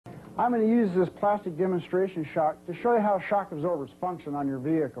I'm going to use this plastic demonstration shock to show you how shock absorbers function on your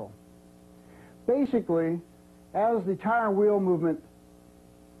vehicle. Basically, as the tire and wheel movement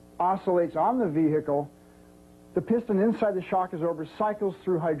oscillates on the vehicle, the piston inside the shock absorber cycles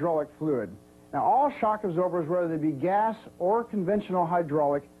through hydraulic fluid. Now, all shock absorbers, whether they be gas or conventional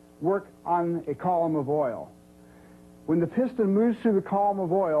hydraulic, work on a column of oil. When the piston moves through the column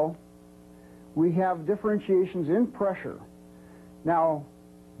of oil, we have differentiations in pressure. Now,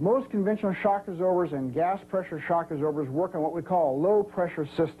 most conventional shock absorbers and gas pressure shock absorbers work on what we call a low pressure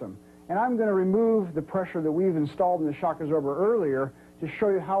system. And I'm going to remove the pressure that we've installed in the shock absorber earlier to show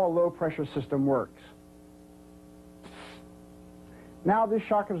you how a low pressure system works. Now this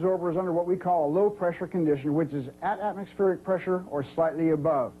shock absorber is under what we call a low pressure condition, which is at atmospheric pressure or slightly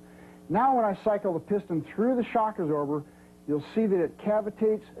above. Now when I cycle the piston through the shock absorber, you'll see that it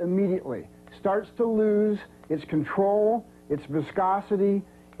cavitates immediately, starts to lose its control, its viscosity,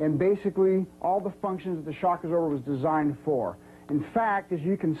 and basically all the functions that the shock absorber was designed for. In fact, as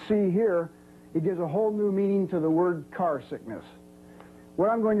you can see here, it gives a whole new meaning to the word car sickness. What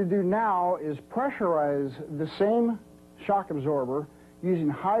I'm going to do now is pressurize the same shock absorber using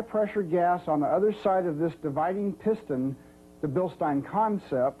high pressure gas on the other side of this dividing piston, the Bilstein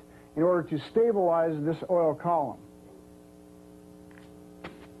concept, in order to stabilize this oil column.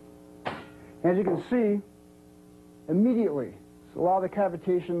 As you can see, immediately, a lot of the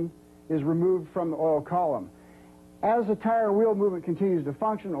cavitation is removed from the oil column. As the tire and wheel movement continues to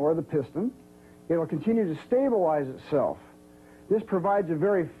function, or the piston, it will continue to stabilize itself. This provides a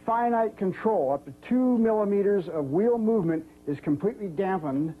very finite control. Up to 2 millimeters of wheel movement is completely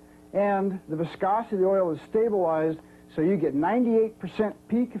dampened, and the viscosity of the oil is stabilized, so you get 98%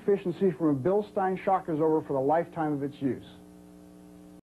 peak efficiency from a Bilstein shock absorber for the lifetime of its use.